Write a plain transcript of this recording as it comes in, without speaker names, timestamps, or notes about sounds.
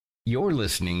You're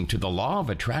listening to the Law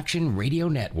of Attraction Radio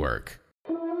Network.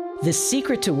 The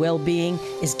secret to well-being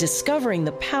is discovering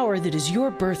the power that is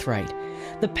your birthright,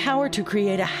 the power to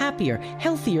create a happier,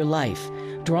 healthier life,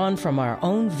 drawn from our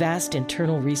own vast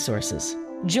internal resources.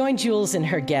 Join Jules and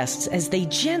her guests as they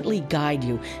gently guide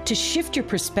you to shift your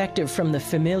perspective from the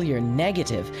familiar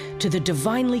negative to the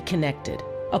divinely connected,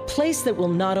 a place that will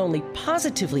not only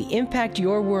positively impact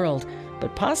your world,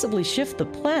 but possibly shift the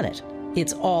planet.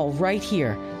 It's all right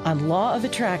here on Law of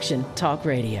Attraction Talk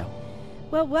Radio.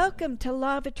 Well, welcome to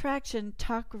Law of Attraction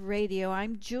Talk Radio.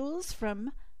 I'm Jules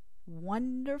from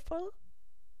wonderful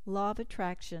Law of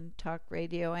Attraction Talk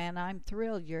Radio, and I'm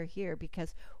thrilled you're here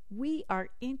because we are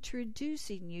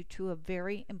introducing you to a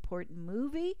very important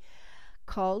movie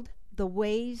called The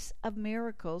Ways of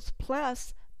Miracles,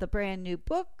 plus the brand new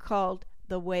book called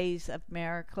The Ways of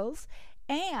Miracles,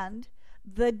 and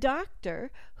the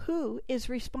doctor who is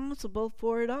responsible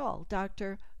for it all,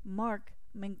 Dr. Mark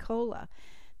Mincolla.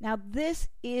 Now, this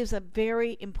is a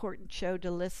very important show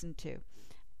to listen to,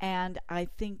 and I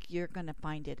think you're going to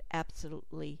find it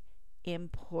absolutely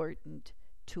important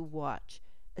to watch,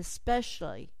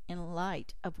 especially in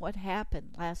light of what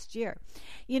happened last year.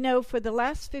 You know, for the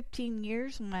last 15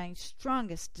 years, my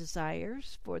strongest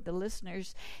desires for the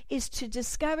listeners is to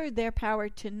discover their power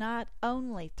to not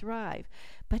only thrive,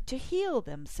 but to heal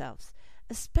themselves,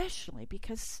 especially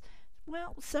because,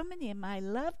 well, so many of my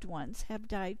loved ones have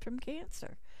died from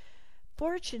cancer.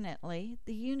 Fortunately,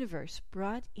 the universe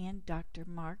brought in Dr.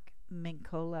 Mark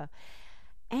Mincolla,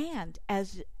 and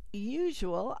as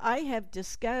usual, I have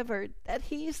discovered that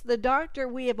he's the doctor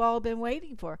we have all been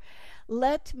waiting for.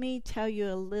 Let me tell you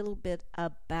a little bit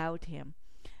about him.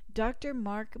 Dr.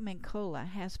 Mark Mincolla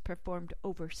has performed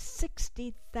over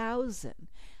 60,000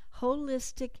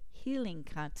 holistic healing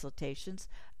consultations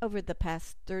over the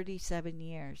past 37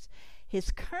 years.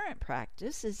 His current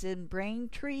practice is in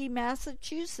Braintree,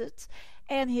 Massachusetts,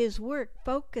 and his work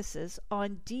focuses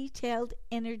on detailed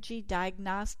energy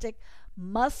diagnostic,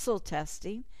 muscle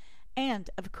testing, and,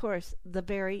 of course, the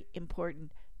very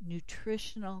important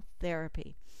nutritional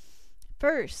therapy.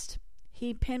 First,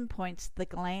 he pinpoints the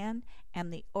gland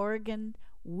and the organ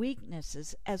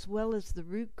weaknesses as well as the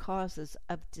root causes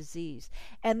of disease.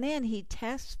 And then he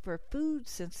tests for food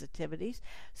sensitivities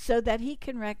so that he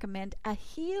can recommend a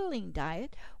healing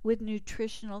diet with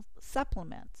nutritional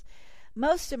supplements.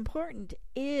 Most important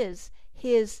is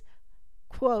his,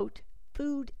 quote,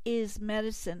 food is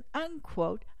medicine,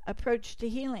 unquote, approach to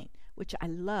healing, which I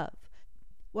love.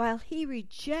 While he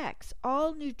rejects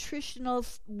all nutritional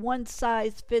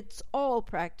one-size-fits-all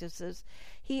practices,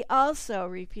 he also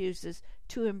refuses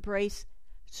to embrace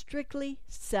strictly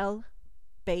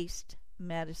cell-based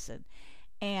medicine.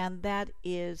 And that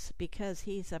is because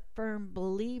he's a firm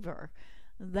believer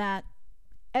that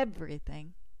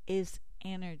everything is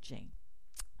energy.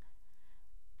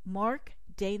 Mark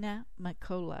Dana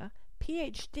Mincolla,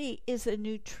 PhD, is a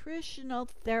nutritional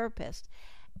therapist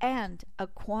and a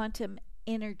quantum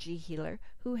energy healer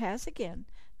who has again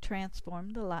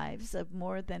transformed the lives of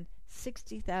more than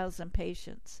 60,000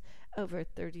 patients over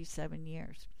 37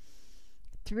 years.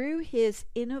 Through his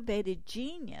innovative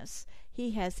genius,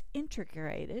 he has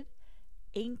integrated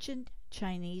ancient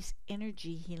Chinese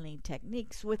energy healing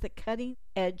techniques with a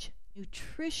cutting-edge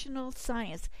nutritional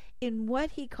science in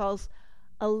what he calls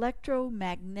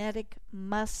electromagnetic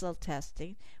muscle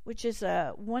testing, which is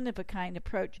a one-of-a-kind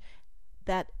approach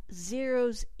that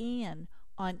zeroes in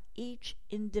on each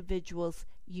individual's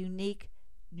unique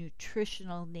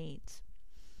nutritional needs.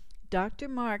 Dr.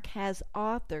 Mark has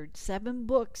authored 7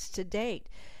 books to date,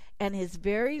 and his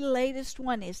very latest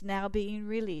one is now being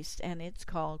released, and it's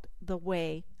called The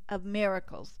Way of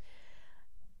Miracles.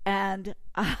 And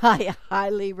I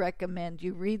highly recommend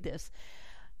you read this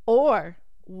or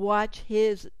watch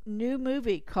his new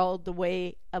movie called The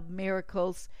Way of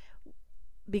Miracles,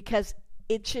 because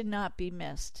it should not be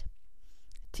missed.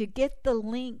 To get the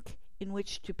link in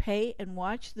which to pay and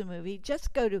watch the movie,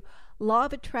 just go to Law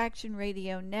of Attraction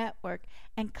Radio Network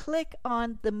and click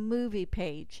on the movie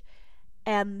page,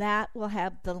 and that will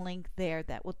have the link there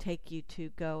that will take you to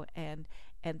go and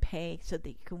pay so that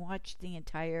you can watch the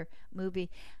entire movie.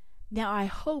 Now, I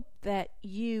hope that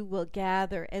you will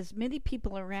gather as many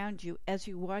people around you as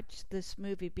you watch this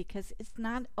movie, because it's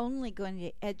not only going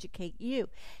to educate you,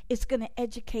 it's going to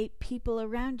educate people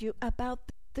around you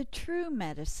about the true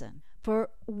medicine. For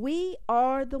we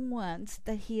are the ones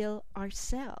that heal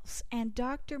ourselves. And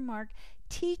Dr. Mark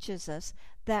teaches us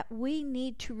that we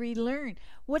need to relearn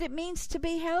what it means to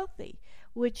be healthy,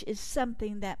 which is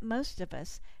something that most of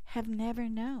us have never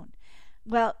known.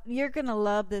 Well, you're going to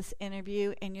love this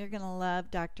interview, and you're going to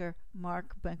love Dr.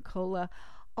 Mark Mincolla.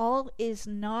 All is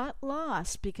not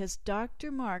lost because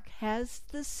Dr. Mark has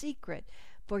the secret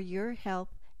for your health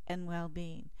and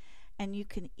well-being. And you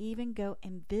can even go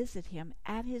and visit him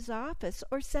at his office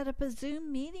or set up a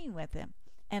Zoom meeting with him.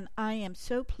 And I am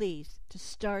so pleased to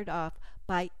start off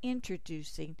by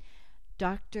introducing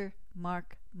Dr.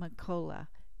 Mark Mincolla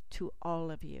to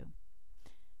all of you.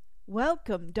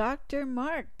 Welcome, Dr.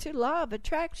 Mark, to Law of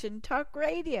Attraction Talk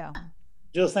Radio.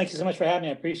 Jules, thank you so much for having me.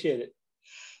 I appreciate it.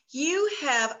 You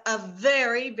have a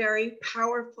very, very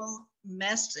powerful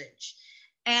message,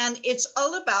 and it's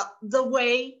all about the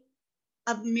way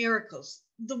of miracles,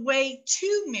 the way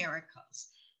to miracles.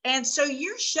 And so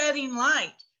you're shedding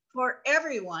light for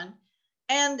everyone.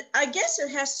 And I guess it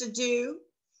has to do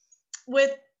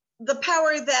with the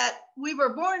power that we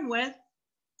were born with,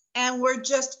 and we're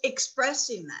just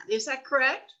expressing that. Is that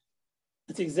correct?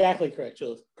 That's exactly correct,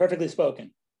 Jules. Perfectly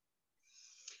spoken.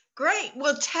 Great.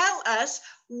 Well, tell us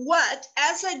what,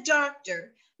 as a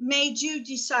doctor, made you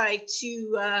decide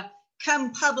to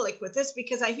come public with this,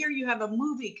 because I hear you have a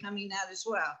movie coming out as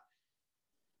well.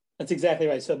 That's exactly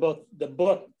right. So both the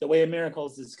book, The Way of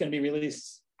Miracles, is going to be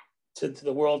released to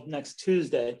the world next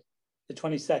Tuesday, the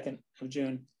 22nd of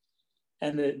June.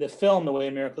 And the film, The Way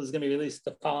of Miracles, is going to be released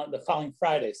the following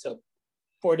Friday, so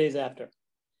 4 days after.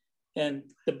 And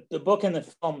the book and the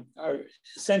film are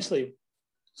essentially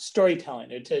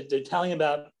storytelling. They're telling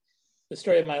about the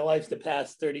story of my life the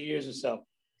past 30 years or so.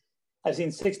 I've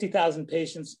seen 60,000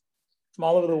 patients from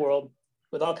all over the world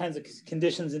with all kinds of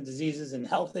conditions and diseases and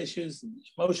health issues, and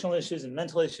emotional issues and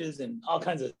mental issues, and all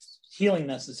kinds of healing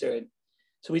necessary.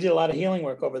 So we did a lot of healing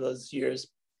work over those years.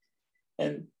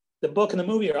 And the book and the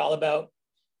movie are all about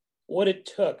what it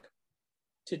took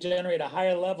to generate a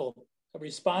higher level of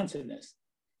responsiveness.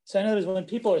 So I know when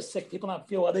people are sick, people not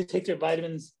feel well, they take their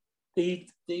vitamins, they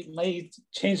might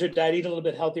change their diet, eat a little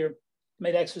bit healthier,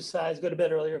 might exercise, go to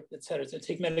bed earlier, et cetera. So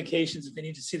take medications if they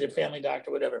need to see their family doctor,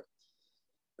 whatever.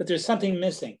 But there's something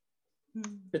missing.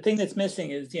 The thing that's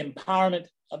missing is the empowerment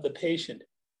of the patient.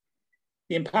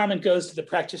 The empowerment goes to the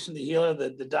practitioner, the healer,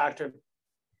 the doctor.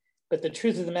 But the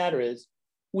truth of the matter is,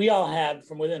 we all have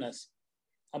from within us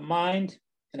a mind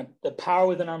and the power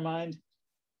within our mind,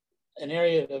 an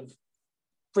area of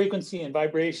frequency and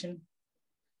vibration,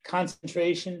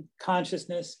 concentration,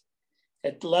 consciousness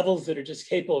at levels that are just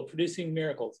capable of producing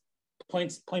miracles,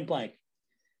 point blank.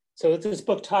 So what this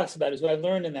book talks about is what I've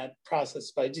learned in that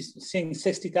process by just seeing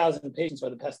 60,000 patients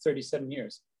over the past 37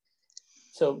 years.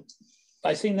 So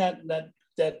by seeing that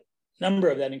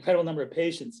incredible number of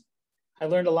patients, I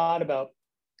learned a lot about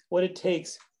what it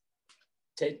takes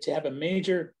to have a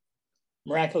major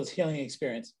miraculous healing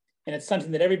experience. And it's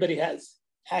something that everybody has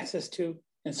access to,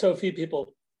 and so few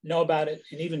people know about it,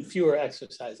 and even fewer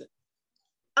exercise it.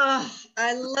 Oh,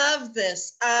 I love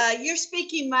this. You're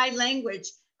speaking my language.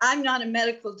 I'm not a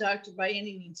medical doctor by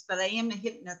any means, but I am a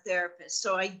hypnotherapist.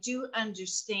 So I do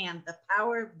understand the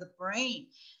power of the brain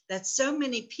that so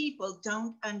many people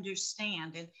don't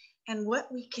understand, and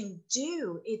what we can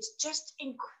do. It's just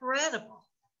incredible.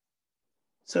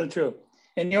 So true.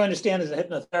 And you understand as a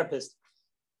hypnotherapist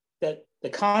that the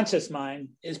conscious mind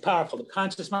is powerful. The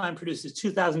conscious mind produces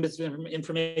 2,000 bits of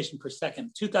information per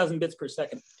second, 2,000 bits per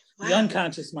second. Wow. The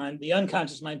unconscious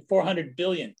mind, 400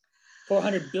 billion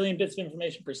bits of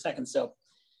information per second. So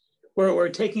we're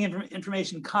taking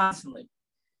information constantly.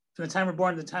 From the time we're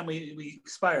born to the time we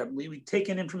expire. We take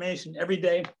in information every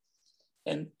day.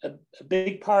 And a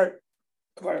big part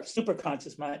of our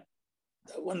superconscious mind,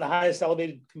 one of the highest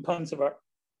elevated components of our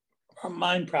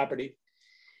mind property,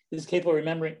 is capable of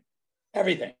remembering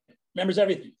everything, remembers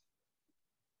everything.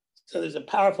 So there's a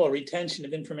powerful retention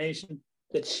of information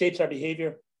that shapes our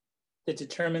behavior, that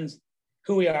determines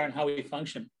who we are and how we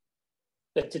function.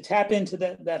 But to tap into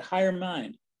that higher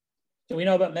mind, and we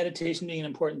know about meditation being an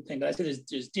important thing, but I said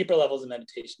there's deeper levels of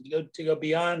meditation. To go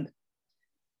beyond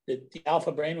the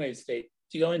alpha brainwave state,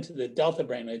 to go into the delta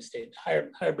brainwave state, higher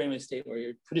brainwave state, where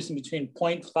you're producing between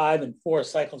 0.5 and 4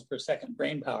 cycles per second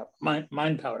brain power,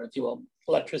 mind power, if you will,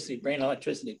 electricity, brain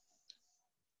electricity.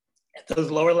 At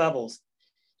those lower levels,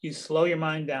 you slow your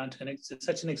mind down to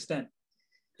such an extent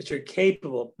that you're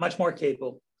capable, much more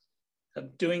capable,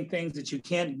 of doing things that you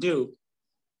can't do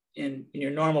in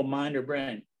your normal mind or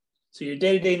brain. So your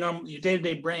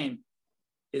day-to-day brain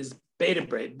is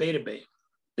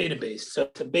beta-based. So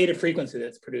it's a beta frequency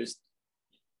that's produced.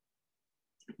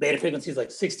 Beta frequency is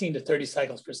like 16 to 30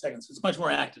 cycles per second. So it's much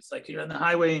more active. It's like you're on the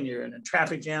highway and you're in a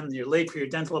traffic jam and you're late for your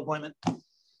dental appointment.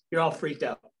 You're all freaked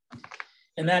out.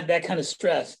 And that kind of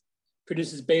stress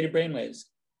produces beta brainwaves.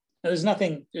 Now there's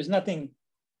nothing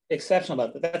exceptional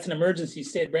about that. That's an emergency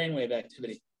state brainwave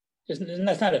activity.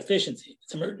 That's not efficiency,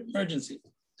 it's emergency.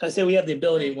 I say we have the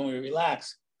ability when we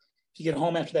relax, if you get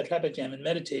home after that traffic jam and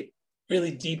meditate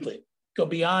really deeply, go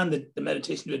beyond the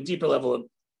meditation to a deeper level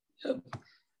of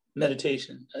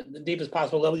meditation, the deepest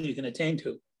possible level you can attain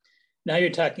to. Now you're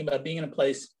talking about being in a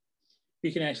place where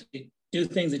you can actually do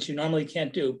things that you normally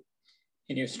can't do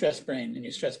in your stress brain, in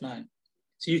your stress mind.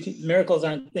 So miracles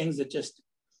aren't things that just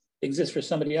exist for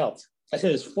somebody else. I say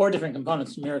there's 4 different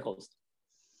components to miracles.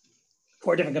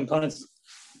 4 different components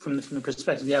from the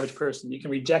perspective of the average person. You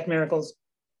can reject miracles,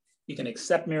 you can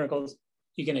accept miracles,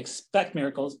 you can expect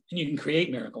miracles, and you can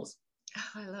create miracles.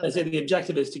 Oh, I love I say the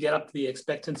objective is to get up to the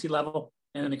expectancy level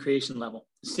and then the creation level.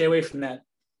 Stay away from that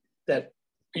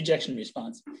rejection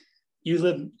response. You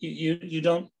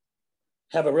don't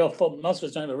have a real full, most of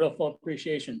us don't have a real full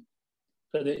appreciation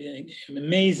for the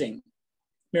amazing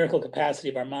miracle capacity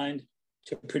of our mind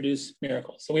to produce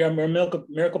miracles. So we're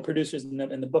miracle producers, and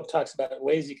the book talks about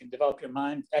ways you can develop your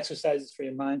mind, exercises for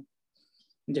your mind,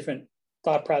 and different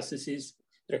thought processes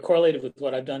that are correlated with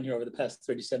what I've done here over the past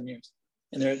 37 years.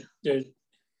 And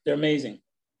they're amazing.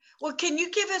 Well, can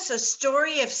you give us a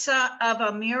story of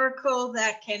a miracle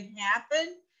that can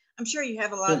happen? I'm sure you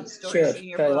have a lot of stories in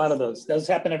your book. A lot of those. Those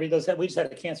happen we just had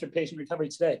a cancer patient recovery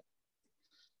today.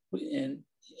 And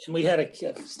we had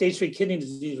a stage 3 kidney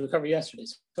disease recovery yesterday.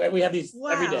 So we have these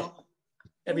every day.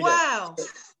 Every day.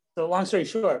 So long story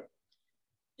short,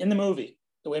 in the movie,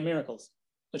 The Way of Miracles,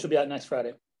 which will be out next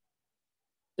Friday,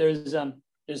 there's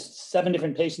 7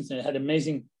 different patients in it, had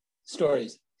amazing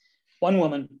stories. One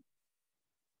woman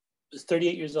was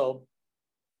 38 years old.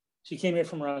 She came here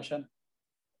from Russia,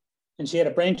 and she had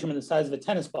a brain tumor the size of a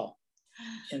tennis ball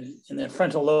in the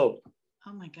frontal lobe.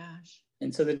 Oh my gosh.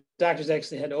 And so the doctors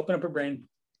actually had to open up her brain,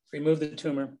 remove the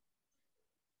tumor.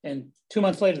 And 2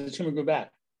 months later, the tumor grew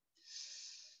back.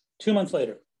 2 months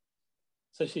later.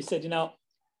 So she said,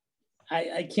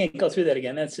 I can't go through that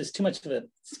again. That's just too much of a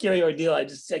scary ordeal. I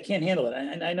can't handle it.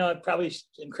 I know I probably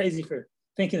am crazy for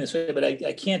thinking this way, but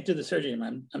I can't do the surgery.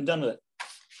 I'm done with it.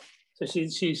 So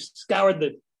she scoured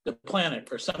the planet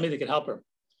for somebody that could help her.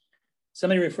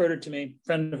 Somebody referred her to me, a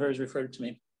friend of hers referred her to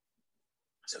me.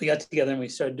 So we got together and we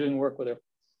started doing work with her.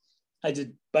 I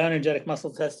did bioenergetic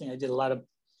muscle testing. I did a lot of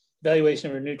evaluation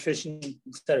of her nutrition,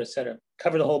 et cetera,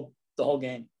 cover the whole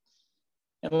game.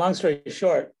 And long story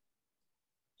short,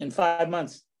 in 5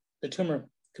 months, the tumor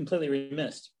completely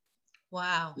remissed.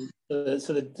 Wow.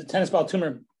 So the tennis ball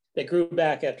tumor that grew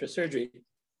back after surgery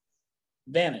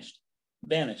vanished.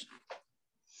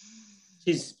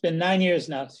 She's been 9 years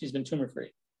now. She's been tumor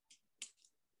free.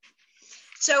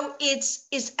 So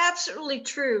it's absolutely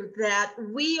true that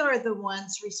we are the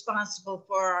ones responsible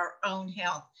for our own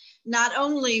health. Not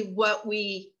only what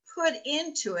we put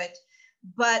into it,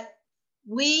 but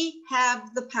we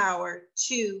have the power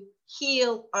to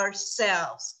heal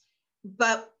ourselves.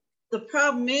 But the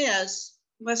problem is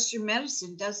Western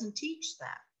medicine doesn't teach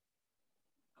that.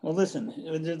 Well, listen,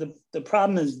 the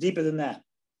problem is deeper than that.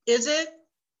 Is it?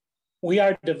 We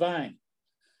are divine.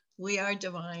 We are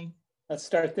divine. Let's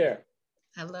start there.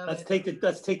 I love let's it. take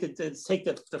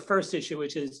the first issue,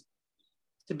 which is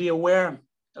to be aware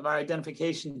of our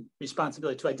identification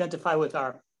responsibility, to identify with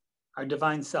our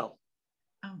divine self.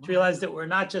 Oh, wow. To realize that we're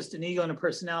not just an ego and a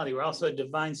personality, we're also a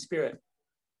divine spirit.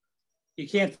 You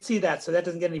can't see that, so that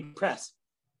doesn't get any press.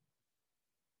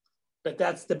 But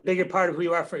that's the bigger part of who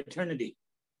you are for eternity.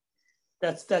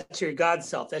 That's your God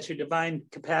self. That's your divine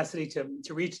capacity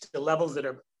to reach to the levels that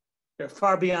are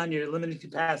far beyond your limited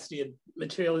capacity of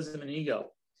materialism and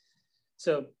ego.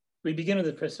 So we begin with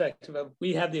the perspective of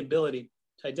we have the ability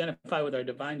to identify with our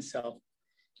divine self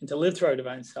and to live through our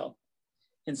divine self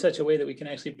in such a way that we can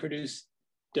actually produce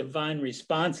divine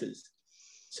responses.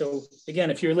 So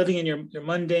again, if you're living in your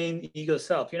mundane ego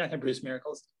self, you're not going to produce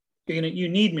miracles. You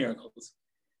need miracles.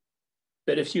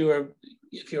 But if you're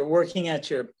working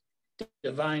at your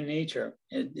divine nature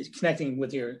and connecting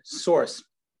with your source,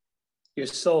 your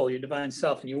soul, your divine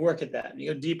self, and you work at that and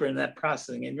you go deeper in that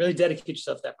processing and really dedicate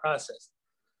yourself to that process,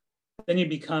 then you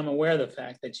become aware of the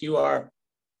fact that you are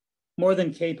more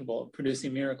than capable of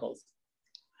producing miracles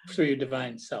through your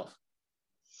divine self.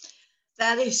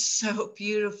 That is so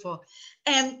beautiful.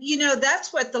 And,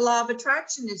 that's what the law of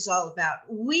attraction is all about.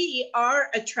 We are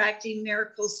attracting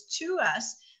miracles to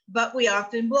us, but we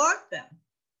often block them.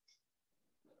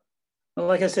 Well,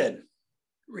 like I said,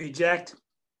 reject,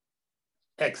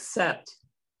 accept,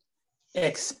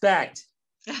 expect,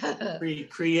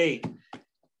 recreate.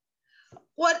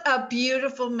 What a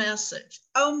beautiful message.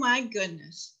 Oh my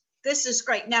goodness. This is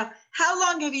great. Now, how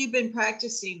long have you been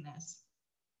practicing this?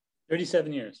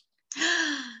 37 years.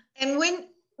 And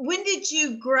when did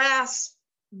you grasp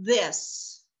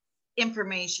this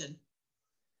information?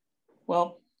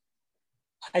 Well,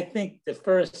 I think the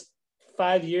first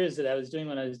 5 years that I was doing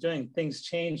what I was doing, things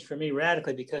changed for me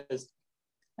radically because,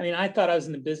 I mean, I thought I was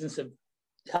in the business of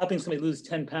helping somebody lose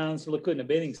 10 pounds to look good in a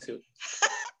bathing suit.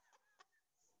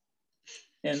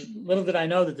 And little did I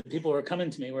know that the people who were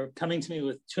coming to me with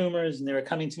tumors, and they were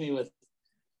coming to me with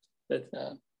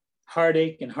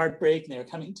heartache and heartbreak, and they were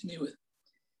coming to me with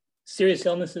serious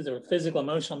illnesses or physical,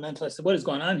 emotional, mental. I said, what is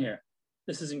going on here?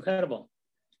 This is incredible.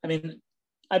 I mean,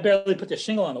 I barely put the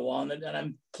shingle on the wall, and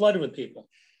I'm flooded with people.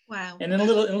 Wow. And in a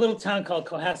little town called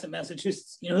Cohasset,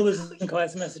 Massachusetts, you know who lives in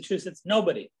Cohasset, Massachusetts?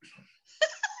 Nobody.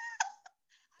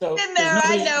 So in there,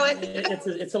 I know it.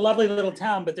 It's a lovely little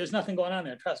town, but there's nothing going on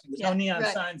there. Trust me. There's no neon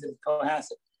signs in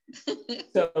Cohasset.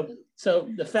 So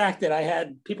the fact that I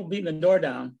had people beating the door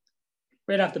down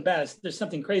right off the bat, there's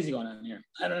something crazy going on here.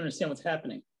 I don't understand what's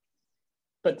happening.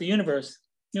 But the universe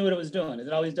knew what it was doing, as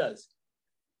it always does.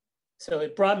 So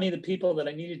it brought me the people that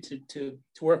I needed to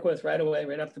work with right away,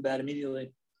 right off the bat,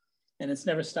 immediately. And it's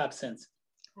never stopped since.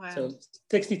 Wow. So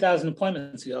 60,000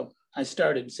 appointments ago, I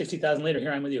started. 60,000 later,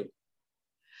 here I'm with you.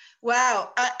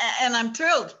 Wow. And I'm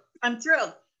thrilled. I'm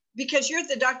thrilled because you're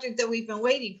the doctor that we've been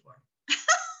waiting for.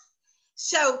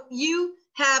 So you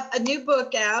have a new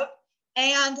book out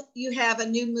and you have a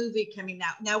new movie coming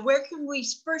out. Now, where can we,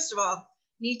 first of all,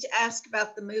 need to ask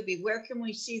about the movie. Where can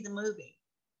we see the movie?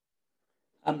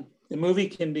 The movie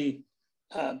can be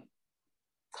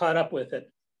caught up with it.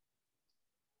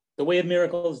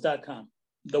 thewayofmiracles.com.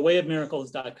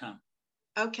 thewayofmiracles.com.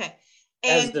 Okay.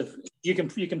 And you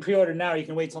can pre-order now. You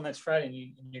can wait till next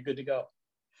Friday, and you're good to go.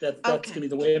 That's okay. Going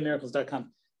to be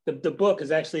thewayofmiracles.com. The book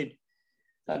is actually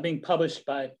being published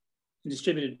by and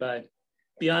distributed by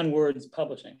Beyond Words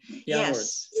Publishing. Beyond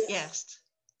Words. Yes.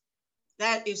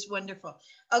 That is wonderful.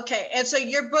 Okay, and so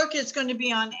your book is going to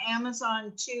be on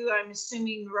Amazon too, I'm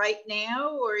assuming right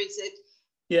now, or is it?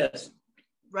 Yes.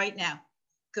 Right now.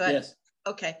 Good. Yes.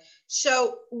 Okay,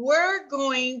 so we're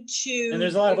going to. And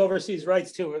there's a lot of overseas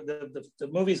rights too. The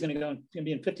movie is going to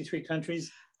be in 53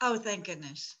 countries. Oh, thank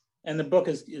goodness. And the book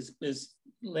is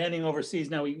landing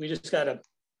overseas now. We just got a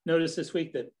notice this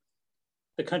week that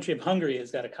the country of Hungary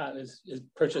has got is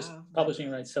purchased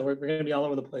publishing rights. So we're going to be all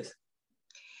over the place.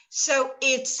 So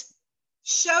it's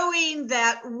showing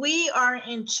that we are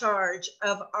in charge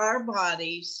of our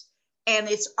bodies and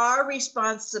it's our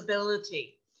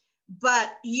responsibility.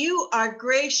 But you are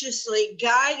graciously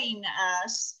guiding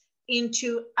us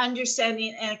into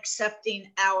understanding and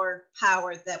accepting our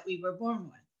power that we were born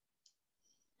with.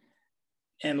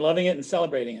 And loving it and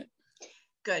celebrating it.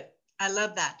 Good. I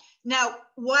love that. Now,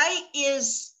 why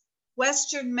is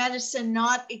Western medicine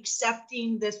not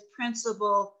accepting this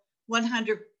principle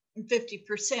 150%?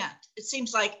 It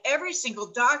seems like every single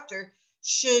doctor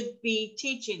should be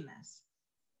teaching this.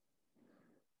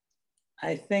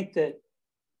 I think that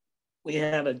we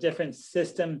have a different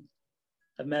system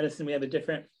of medicine. We have a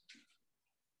different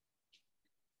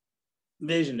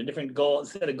vision, a different goal,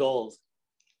 set of goals.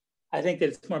 I think that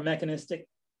it's more mechanistic,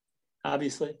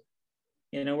 obviously.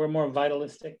 You know, we're more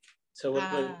vitalistic. So what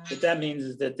that means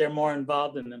is that they're more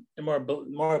involved in them. They're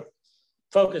more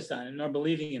focused on and more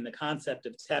believing in the concept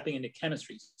of tapping into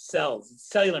chemistry, cells,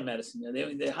 cellular medicine.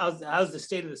 How's the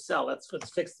state of the cell? Let's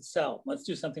fix the cell. Let's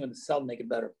do something with the cell to make it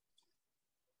better.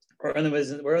 We're in the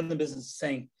business of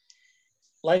saying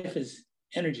life is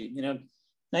energy. You know,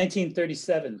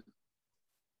 1937,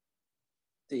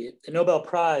 the Nobel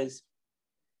Prize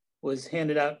was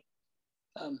handed out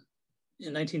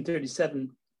in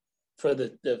 1937 for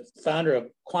the founder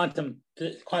of quantum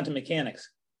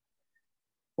mechanics,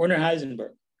 Werner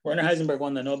Heisenberg. Werner Heisenberg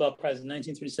won the Nobel Prize in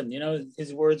 1937. You know,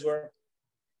 his words were,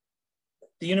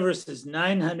 the universe is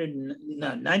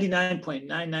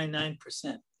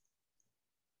 99.999%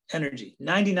 energy,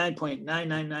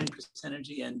 99.999%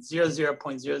 energy, and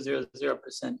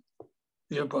 0.000%,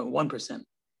 0.1%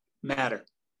 matter.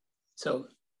 So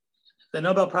the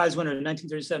Nobel Prize winner in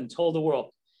 1937 told the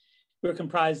world,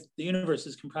 the universe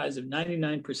is comprised of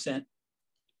 99%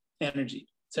 energy.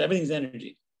 So everything's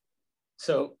energy.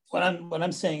 So what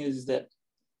I'm saying is that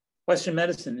Western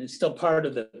medicine is still part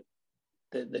of the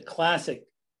classic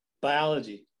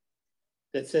biology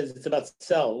that says it's about the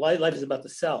cell. Life is about the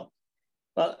cell.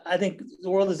 Well, I think the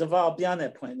world has evolved beyond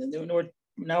that point. And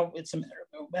now it's a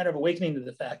matter of awakening to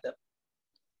the fact that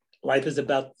life is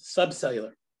about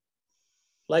subcellular.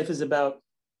 Life is about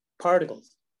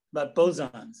particles, about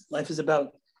bosons. Life is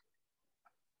about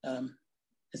the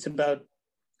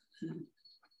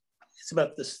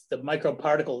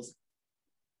microparticles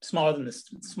smaller than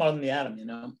the atom. You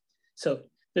know, so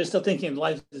they're still thinking of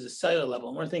life as a cellular level,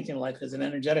 and we're thinking of life as at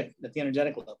the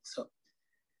energetic level. So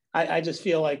I just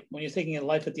feel like when you're thinking of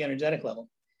life at the energetic level,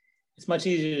 It's much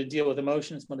easier to deal with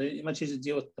emotions. It's much easier to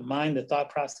deal with the mind, the thought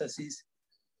processes.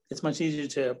 It's much easier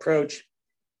to approach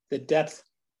the depth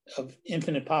of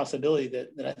infinite possibility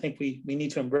that I think we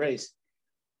need to embrace.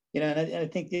 And I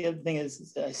think the other thing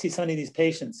is I see so many of these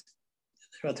patients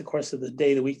throughout the course of the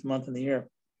day, the week, the month, and the year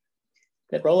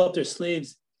that roll up their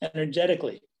sleeves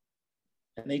energetically,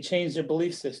 and they change their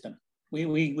belief system.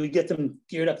 We get them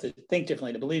geared up to think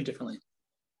differently, to believe differently.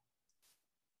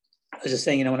 I was just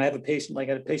saying, when I have a patient, like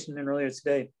I had a patient in earlier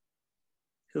today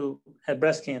who had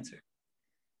breast cancer.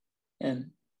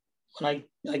 And when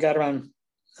I got her on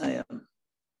my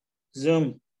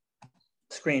Zoom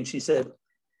screen, she said,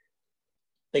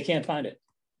 they can't find it.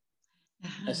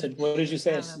 I said, what did you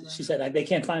say? She said, they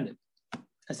can't find it.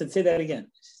 I said, say that again.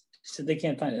 She said, they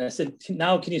can't find it. I said,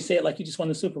 now can you say it like you just won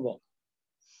the Super Bowl?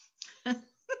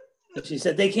 She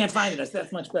said, they can't find it. I said,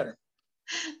 that's much better.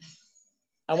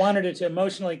 I wanted her to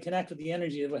emotionally connect with the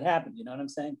energy of what happened. You know what I'm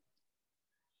saying?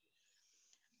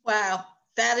 Wow,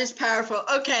 that is powerful.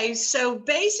 Okay, so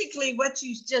basically what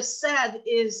you just said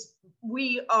is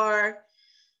we are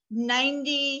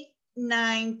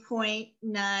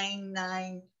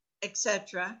 99.99,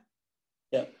 etc.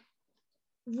 Yep.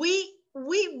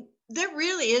 There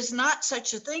really is not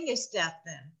such a thing as death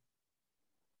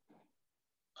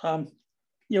then.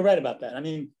 You're right about that. I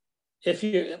mean, if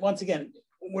you, once again,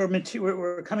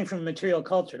 we're coming from a material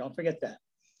culture. Don't forget that.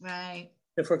 Right.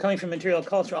 If we're coming from material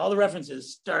culture, all the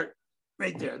references start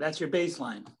right there. That's your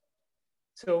baseline.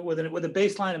 So with a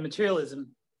baseline of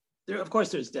materialism, of course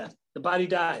there's death. The body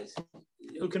dies.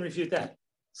 Who can refute that?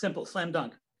 Simple, slam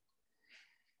dunk.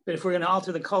 But if we're going to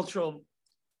alter the cultural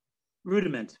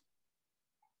rudiment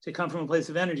to come from a place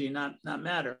of energy, not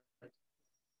matter,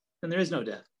 then there is no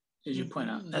death, as you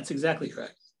point out. That's exactly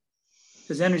correct.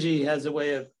 Because energy has a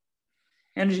way of,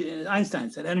 Einstein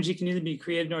said, energy can neither be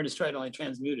created nor destroyed, only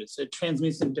transmuted. So it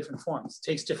transmutes in different forms,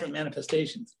 takes different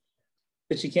manifestations,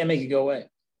 but you can't make it go away.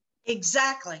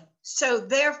 Exactly. So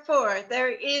therefore,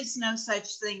 there is no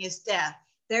such thing as death.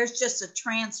 There's just a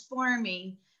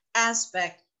transforming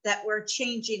aspect that we're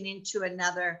changing into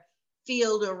another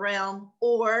field or realm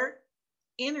or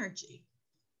energy.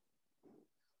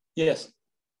 Yes.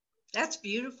 That's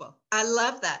beautiful. I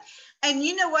love that. And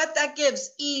you know what? That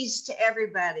gives ease to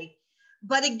everybody.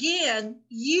 But again,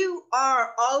 you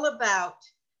are all about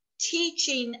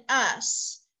teaching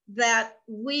us that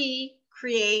we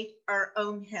create our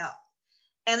own health.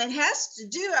 And it has to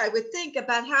do, I would think,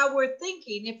 about how we're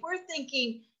thinking. If we're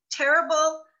thinking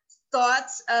terrible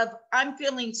thoughts of, I'm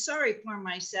feeling sorry for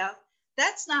myself,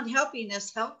 that's not helping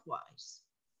us health-wise.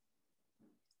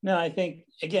 No, I think,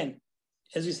 again,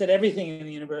 as you said, everything in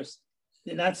the universe,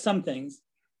 not some things,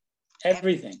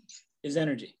 everything is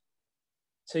energy.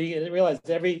 So you got to realize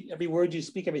every word you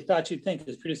speak, every thought you think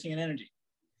is producing an energy.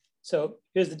 So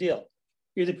here's the deal.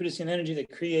 You're either producing an energy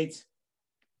that creates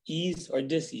ease or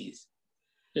dis-ease.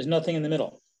 There's nothing in the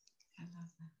middle.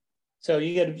 So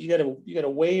you got to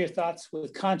weigh your thoughts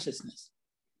with consciousness.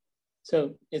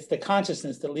 So it's the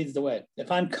consciousness that leads the way.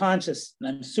 If I'm conscious and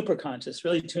I'm super conscious,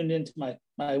 really tuned into my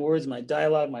words, my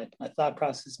dialogue, my thought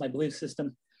process, my belief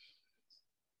system,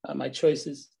 my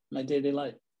choices, my day-to-day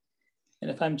life. And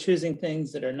if I'm choosing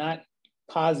things that are not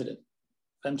positive,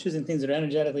 if I'm choosing things that are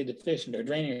energetically deficient or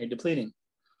draining or depleting,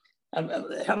 how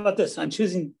about this? I'm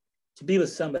choosing to be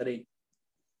with somebody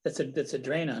that's a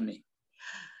drain on me,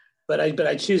 but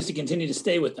I choose to continue to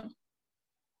stay with them.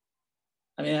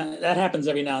 I mean, that happens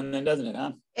every now and then, doesn't it,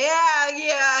 huh?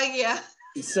 Yeah.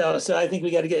 So I think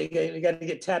we got to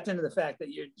get tapped into the fact that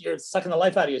you're sucking the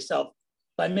life out of yourself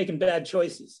by making bad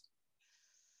choices.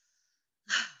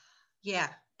 Yeah.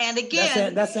 And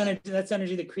again, that's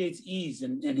energy that creates ease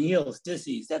and heals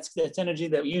dis-ease. That's energy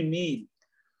that you need.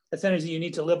 That's energy you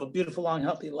need to live a beautiful, long,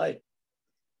 healthy life.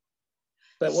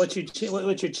 But what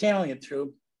you're channeling it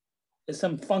through is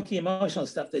some funky emotional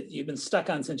stuff that you've been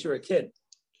stuck on since you were a kid.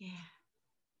 Yeah.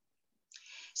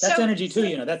 That's energy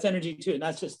too, that's energy too.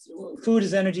 Not just food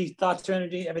is energy, thoughts are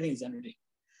energy, everything's energy.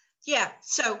 Yeah.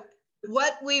 So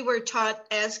what we were taught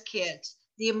as kids,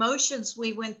 the emotions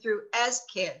we went through as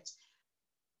kids,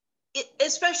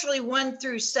 especially 1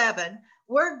 through 7,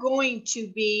 we're going to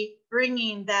be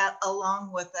bringing that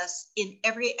along with us in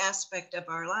every aspect of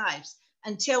our lives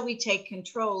until we take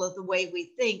control of the way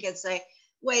we think and say,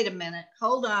 wait a minute,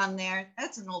 hold on there.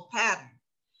 That's an old pattern.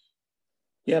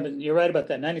 Yeah, but you're right about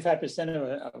that. 95%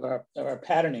 of our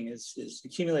patterning is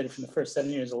accumulated from the first 7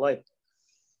 years of life.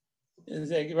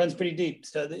 It runs pretty deep.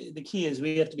 So the key is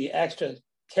we have to be extra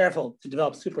careful to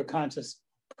develop super conscious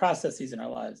processes in our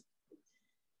lives.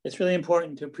 It's really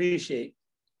important to appreciate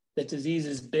that disease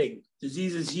is big.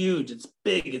 Disease is huge. It's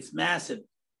big. It's massive.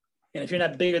 And if you're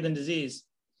not bigger than disease,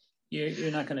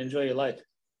 you're not going to enjoy your life.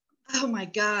 Oh my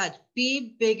God,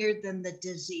 be bigger than the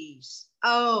disease.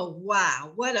 Oh,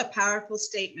 wow. What a powerful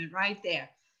statement right there.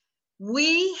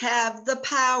 We have the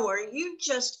power. You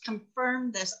just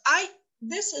confirmed this.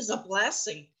 This is a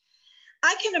blessing.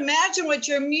 I can imagine what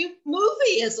your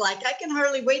movie is like. I can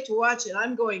hardly wait to watch it.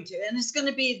 I'm going to. And it's going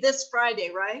to be this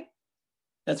Friday, right?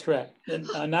 That's correct.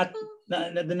 Not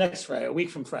the next Friday, a week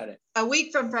from Friday. A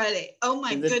week from Friday. Oh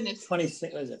my goodness.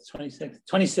 26th, what is it? 26th?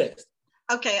 26th.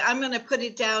 Okay, I'm going to put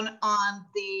it down on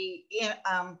the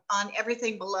on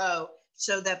everything below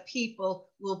so that people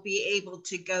will be able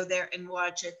to go there and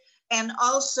watch it. And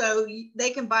also,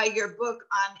 they can buy your book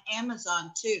on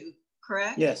Amazon too,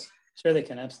 correct? Yes, sure they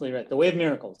can. Absolutely right. The Way of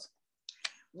Miracles.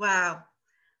 Wow,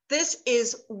 this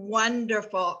is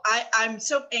wonderful. I'm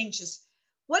so anxious.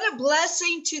 What a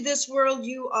blessing to this world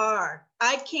you are.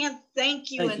 I can't thank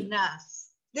you enough.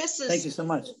 Thank you so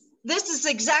much. This is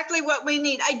exactly what we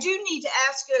need. I do need to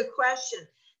ask you a question.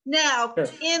 Now, sure.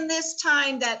 In this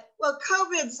time that, well,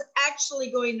 COVID's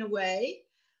actually going away,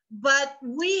 but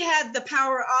we had the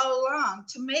power all along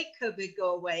to make COVID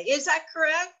go away. Is that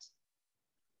correct?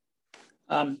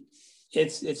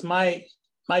 It's my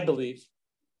belief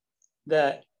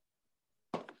that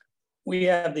we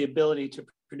have the ability to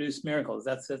produce miracles.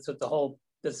 That's what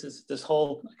this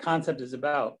whole concept is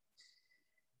about.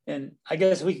 And I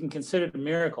guess we can consider it a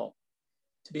miracle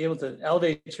to be able to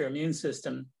elevate your immune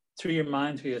system through your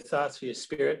mind, through your thoughts, through your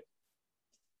spirit.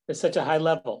 At such a high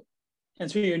level, and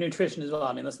through your nutrition as well.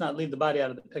 I mean, let's not leave the body out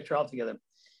of the picture altogether.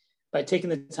 By taking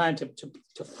the time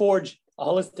to forge a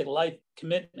holistic life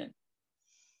commitment,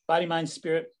 body, mind,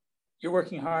 spirit, you're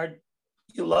working hard,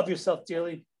 you love yourself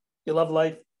dearly, you love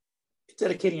life, you're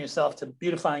dedicating yourself to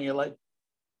beautifying your life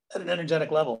at an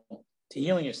energetic level, to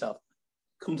healing yourself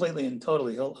completely and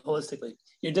totally, holistically.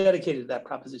 You're dedicated to that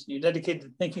proposition. You're dedicated to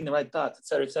thinking the right thoughts, et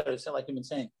cetera, like we've been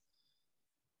saying.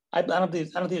 I don't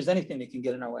think there's anything that can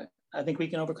get in our way. I think we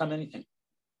can overcome anything.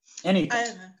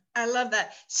 Anything. I love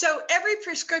that. So every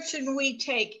prescription we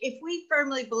take, if we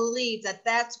firmly believe that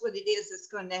that's what it is that's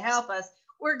going to help us,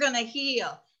 we're going to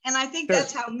heal. And I think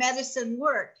that's how medicine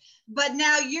works. But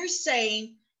now you're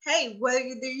saying, hey, whether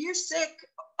you're sick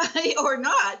or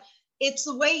not, it's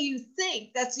the way you think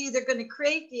that's either going to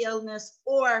create the illness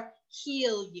or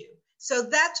heal you. So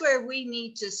that's where we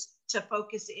need to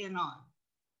focus in on.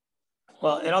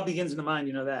 Well, it all begins in the mind,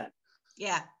 you know that.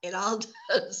 Yeah, it all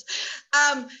does.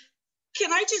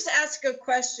 Can I just ask a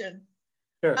question?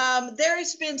 Sure. There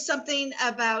has been something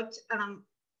about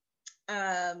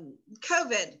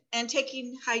COVID and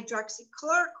taking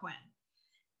hydroxychloroquine,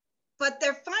 but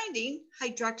they're finding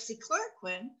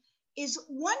hydroxychloroquine is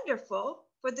wonderful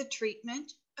for the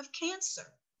treatment of cancer.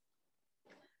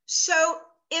 So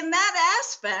in that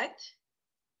aspect,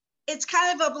 it's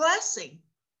kind of a blessing,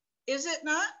 is it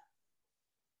not?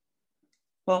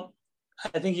 Well,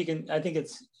 I think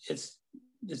it's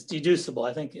deducible.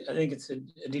 I think it's a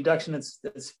deduction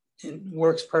it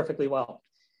works perfectly well.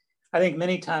 I think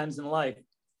many times in life,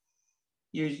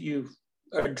 you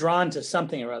are drawn to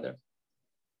something or other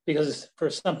because for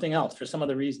something else, for some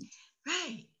other reason.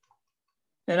 Right.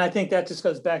 And I think that just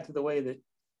goes back to the way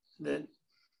that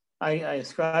I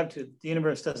ascribe to. The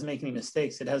universe doesn't make any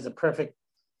mistakes. It has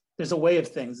there's a way of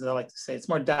things, as I like to say. It's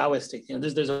more Taoistic. You know,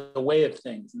 there's a way of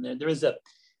things, and there's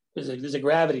a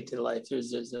gravity to life.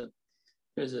 There's a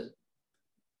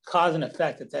cause and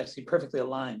effect that's actually perfectly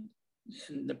aligned.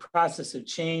 And the process of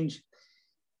change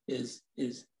is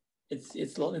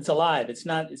alive. It's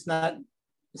not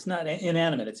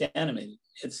inanimate. It's animated.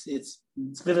 It's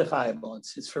vivifiable.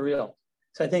 It's for real.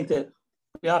 So I think that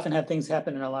we often have things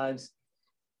happen in our lives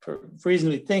for reasons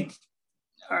we think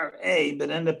are A, but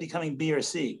end up becoming B or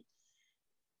C.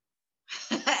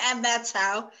 And that's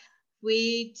how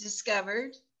we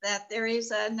discovered that there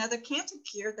is another cancer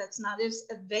cure that's not as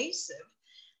evasive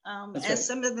as right.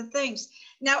 Some of the things.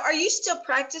 Now, are you still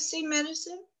practicing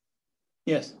medicine?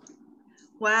 Yes.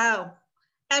 Wow.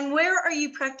 And where are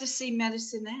you practicing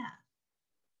medicine at?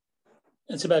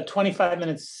 It's about 25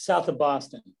 minutes south of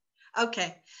Boston.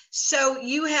 Okay. So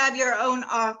you have your own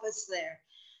office there.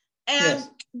 And Yes.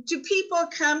 Do people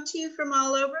come to you from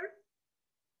all over?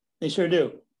 They sure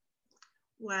do.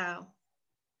 Wow.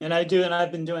 And I do, and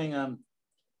I've been doing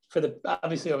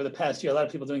obviously over the past year, a lot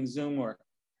of people doing Zoom work.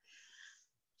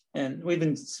 And we've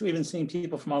been seeing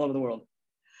people from all over the world.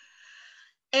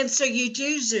 And so you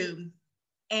do Zoom.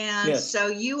 And yes. So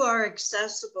you are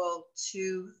accessible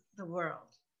to the world.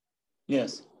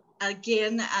 Yes.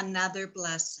 Again, another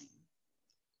blessing.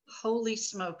 Holy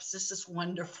smokes, this is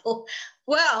wonderful.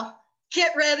 Well,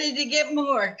 get ready to get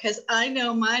more, because I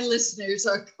know my listeners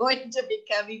are going to be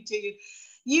coming to you.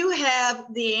 You have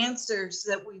the answers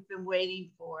that we've been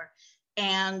waiting for.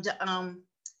 And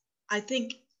I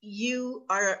think you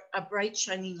are a bright,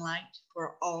 shining light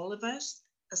for all of us,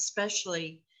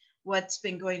 especially what's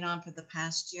been going on for the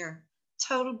past year.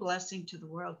 Total blessing to the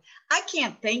world. I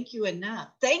can't thank you enough.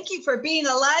 Thank you for being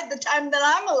alive the time that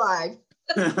I'm alive.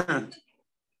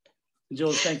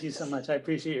 Jules, thank you so much. I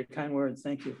appreciate your kind words.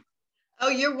 Thank you. Oh,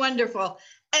 you're wonderful.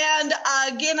 And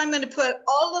again, I'm going to put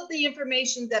all of the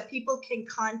information that people can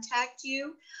contact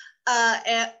you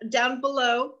down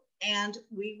below, and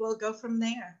we will go from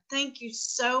there. Thank you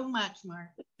so much, Mark.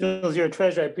 Jules, you're a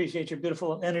treasure. I appreciate your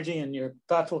beautiful energy and your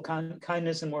thoughtful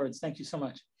kindness and words. Thank you so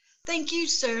much. Thank you,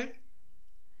 sir.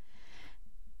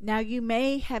 Now, you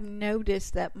may have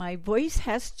noticed that my voice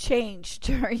has changed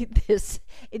during this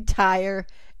entire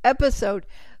episode,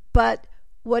 but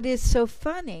what is so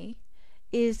funny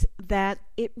is that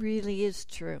it really is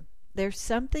true. There's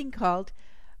something called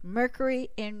Mercury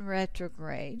in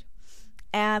retrograde,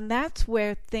 and that's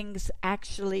where things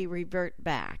actually revert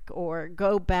back or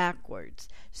go backwards.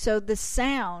 So the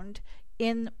sound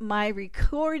in my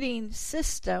recording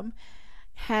system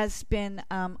has been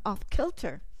off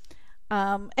kilter.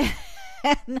 And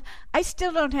I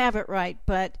still don't have it right,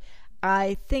 but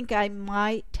I think I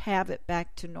might have it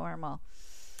back to normal.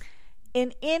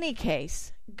 In any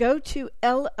case, go to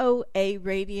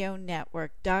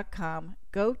loaradionetwork.com,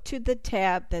 go to the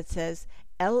tab that says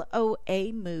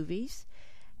LOA Movies,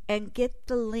 and get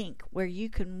the link where you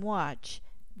can watch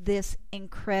this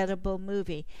incredible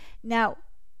movie. Now,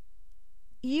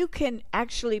 you can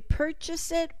actually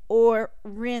purchase it or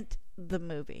rent the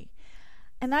movie.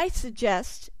 And I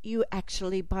suggest you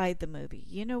actually buy the movie.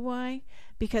 You know why?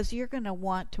 Because you're going to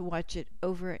want to watch it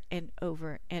over and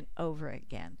over and over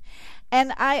again.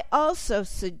 And I also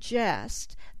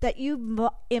suggest that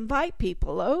you invite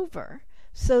people over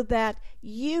so that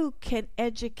you can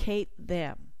educate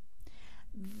them.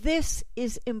 This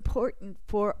is important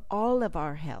for all of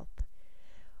our health.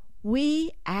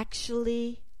 We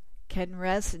actually can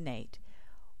resonate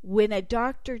when a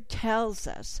doctor tells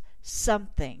us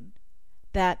something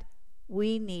that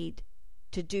we need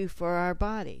to do for our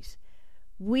bodies.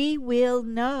 We will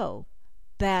know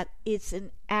that it's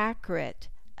an accurate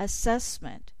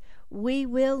assessment. We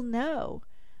will know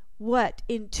what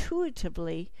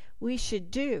intuitively we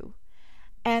should do.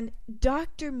 And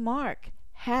Dr. Mark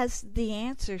has the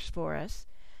answers for us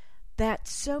that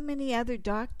so many other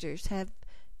doctors have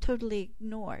totally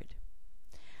ignored.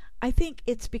 I think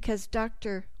it's because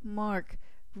Dr. Mark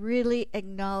really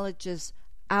acknowledges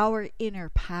our inner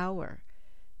power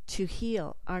to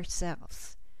heal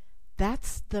ourselves.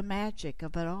 That's the magic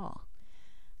of it all.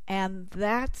 And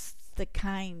that's the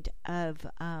kind of,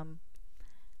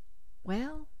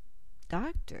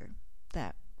 doctor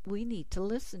that we need to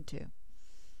listen to.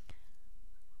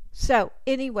 So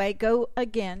anyway, go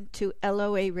again to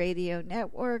LOA Radio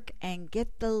Network and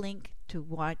get the link to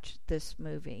watch this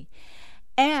movie.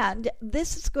 And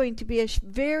this is going to be a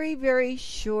very, very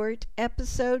short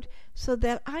episode so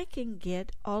that I can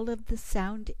get all of the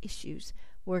sound issues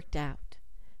worked out.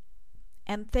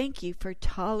 And thank you for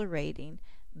tolerating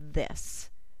this.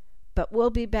 But we'll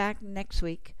be back next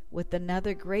week with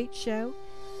another great show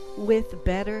with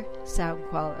better sound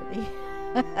quality.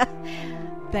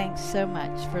 Thanks so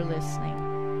much for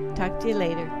listening. Talk to you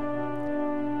later.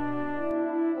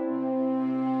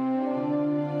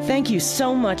 Thank you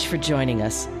so much for joining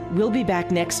us. We'll be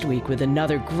back next week with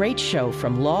another great show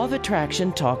from Law of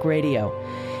Attraction Talk Radio.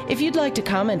 If you'd like to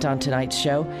comment on tonight's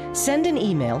show, send an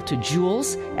email to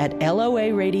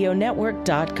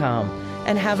jules@loaradionetwork.com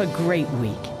and have a great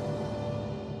week.